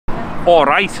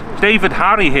Alright, David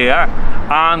Harry here,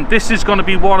 and this is going to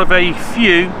be one of a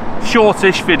few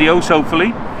shortish videos, hopefully,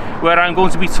 where I'm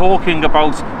going to be talking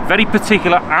about very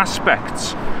particular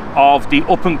aspects of the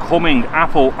up-and-coming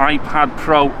Apple iPad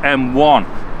Pro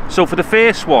M1. So for the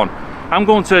first one, I'm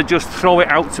going to just throw it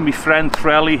out to my friend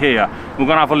Threlly here. We're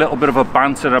going to have a little bit of a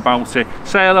banter about it.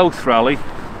 Say hello, Threlly.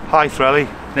 Hi, Threlly.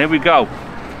 There we go.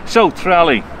 So,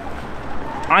 Threlly,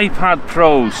 iPad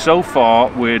Pros so far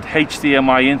with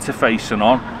HDMI interfacing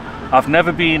on, I've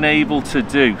never been able to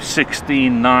do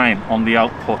 16:9 on the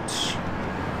outputs.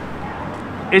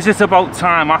 Is it about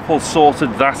time Apple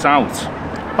sorted that out?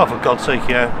 Oh, for God's sake,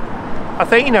 yeah. I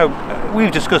think, you know,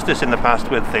 we've discussed this in the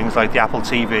past with things like the Apple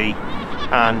TV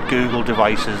and Google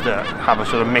devices that have a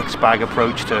sort of mixed bag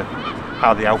approach to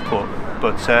how they output.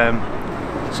 But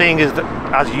seeing as that,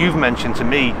 as you've mentioned to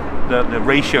me, the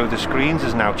ratio of the screens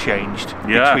has now changed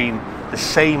between the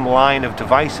same line of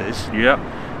devices. Yeah.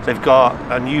 They've got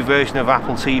a new version of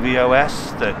Apple TV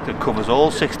OS that covers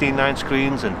all 16:9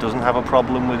 screens and doesn't have a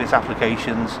problem with its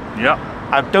applications. Yeah.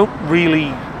 I don't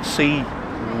really see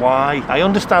why. I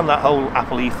understand that whole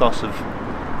Apple ethos of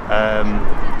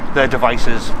their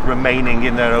devices remaining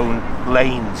in their own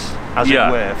lanes, as it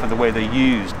were, for the way they're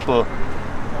used, but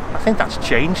I think that's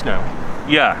changed now.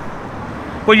 Yeah.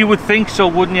 Well, you would think so,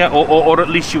 wouldn't you? Or at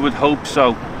least you would hope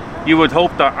so. You would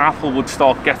hope that Apple would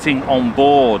start getting on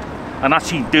board and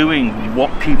actually doing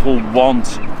what people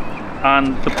want.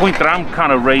 And the point that I'm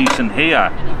kind of raising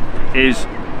here is,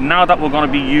 now that we're going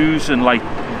to be using like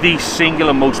the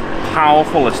singular most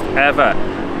powerfulest ever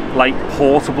like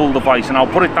portable device, and I'll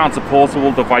put it down to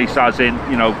portable device as in,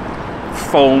 you know,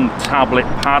 phone, tablet,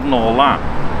 pad and all that.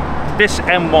 This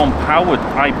M1 powered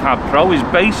iPad Pro is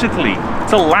basically,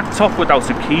 it's a laptop without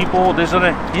a keyboard, isn't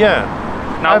it? Yeah.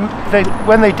 Now,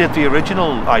 when they did the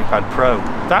original iPad Pro,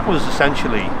 that was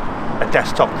essentially a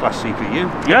desktop class CPU.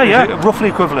 Yeah. Roughly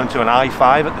equivalent to an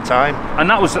i5 at the time. And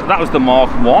that was the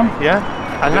Mark 1. Yeah.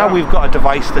 And now we've got a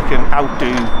device that can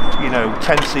outdo, you know,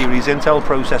 10 series Intel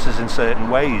processors in certain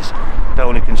ways that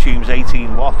only consumes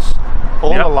 18 watts.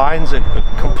 All the lines are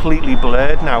completely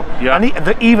blurred now. Yeah.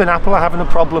 And even Apple are having a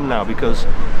problem now, because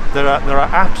there are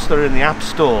apps that are in the App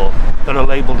Store that are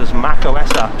labeled as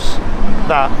macOS apps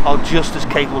that are just as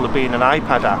capable of being an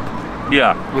iPad app.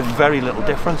 Yeah. With very little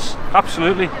difference.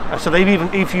 Absolutely. So they've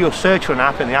even, if you search for an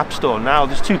app in the App Store now,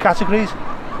 there's two categories.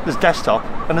 There's desktop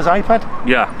and there's iPad.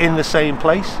 Yeah. In the same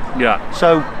place. Yeah.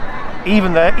 So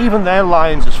even their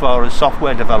lines as far as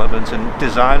software development and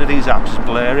design of these apps is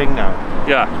blurring now.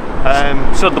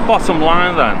 Yeah. So the bottom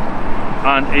line then,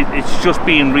 and it's just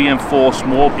being reinforced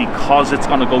more because it's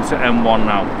going to go to M1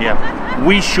 now. Yeah.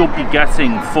 We should be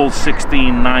getting full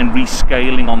 16:9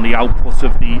 rescaling on the output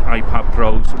of the iPad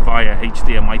Pros via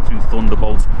HDMI through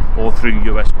Thunderbolt or through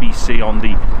USB-C on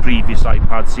the previous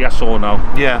iPads, yes or no?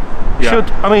 Yeah. Should,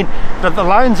 I mean, the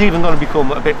line's even going to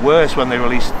become a bit worse when they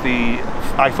release the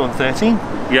iPhone 13.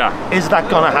 Yeah. Is that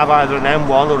going to have either an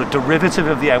M1 or a derivative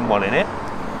of the M1 in it?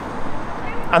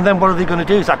 And then what are they going to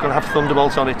do? Is that going to have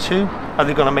Thunderbolt on it too? Are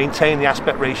they going to maintain the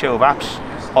aspect ratio of apps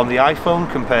on the iPhone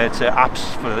compared to apps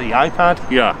for the iPad?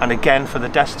 Yeah. And again for the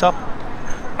desktop?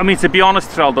 I mean, to be honest,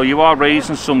 Threldo, you are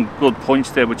raising some good points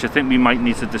there, which I think we might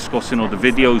need to discuss in other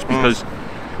videos, because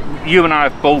you and I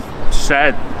have both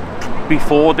said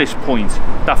before this point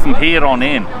that from here on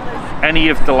in, any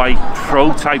of the like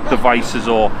Pro type devices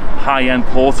or high-end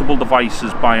portable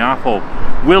devices by Apple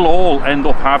will all end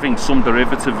up having some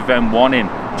derivative of M1 in,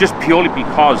 just purely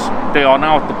because they are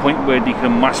now at the point where they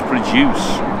can mass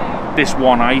produce this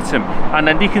one item, and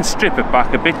then they can strip it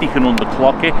back a bit, they can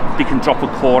underclock it, they can drop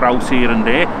a core out here and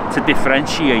there to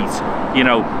differentiate, you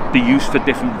know, the use for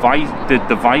different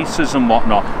devices and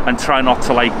whatnot, and try not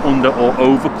to like under or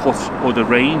overcut other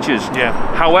ranges. Yeah.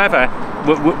 However,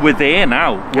 we're there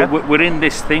now. Yeah. We're in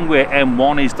this thing where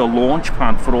M1 is the launch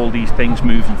pad for all these things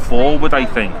moving forward, I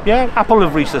think. Yeah, Apple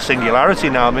have reached a singularity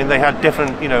now. I mean, they had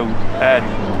different, you know,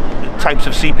 types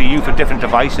of CPU for different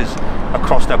devices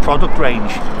across their product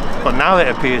range. But now it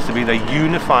appears to be they're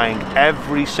unifying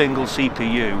every single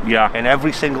CPU in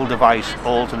every single device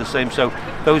all to the same. So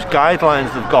those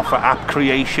guidelines they've got for app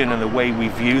creation and the way we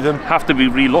view them have to be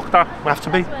relooked at. Have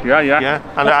to be. Yeah.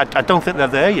 And I don't think they're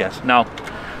there yet. No.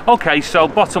 Okay, so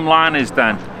bottom line is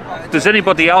then, does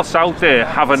anybody else out there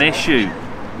have an issue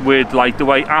with like the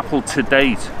way Apple to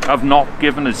date have not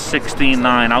given us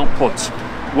 16:9 outputs?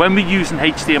 When we're using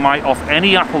HDMI off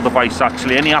any Apple device,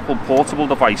 actually, any Apple portable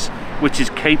device, which is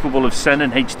capable of sending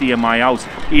HDMI out,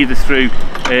 either through,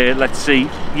 let's see,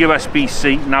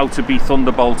 USB-C, now to be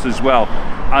Thunderbolt as well,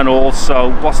 and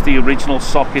also, what's the original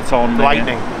socket on there?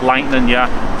 Lightning. Lightning,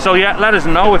 yeah. So yeah, let us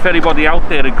know if anybody out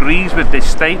there agrees with this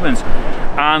statement.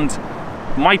 And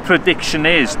my prediction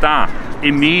is that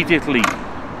immediately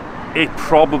it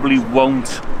probably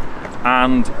won't,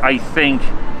 and I think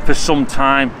for some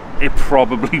time it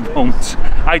probably won't.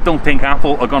 I don't think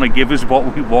Apple are going to give us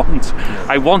what we want.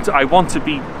 I want to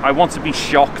be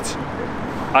shocked,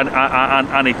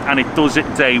 and it does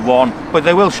it day one. But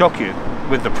they will shock you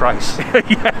with the price.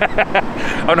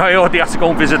 Yeah. And I already had to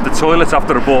go and visit the toilet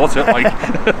after I bought it.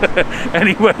 Like,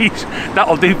 anyways,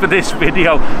 that'll do for this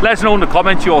video. Let us know in the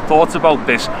comments your thoughts about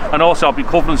this, and also I'll be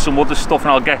covering some other stuff, and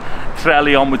I'll get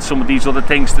Trelly on with some of these other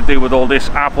things to do with all this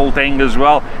Apple thing as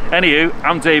well. Anywho,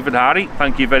 I'm David Hardy.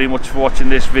 Thank you very much for watching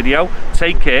this video.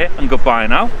 Take care and goodbye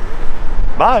now.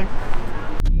 Bye.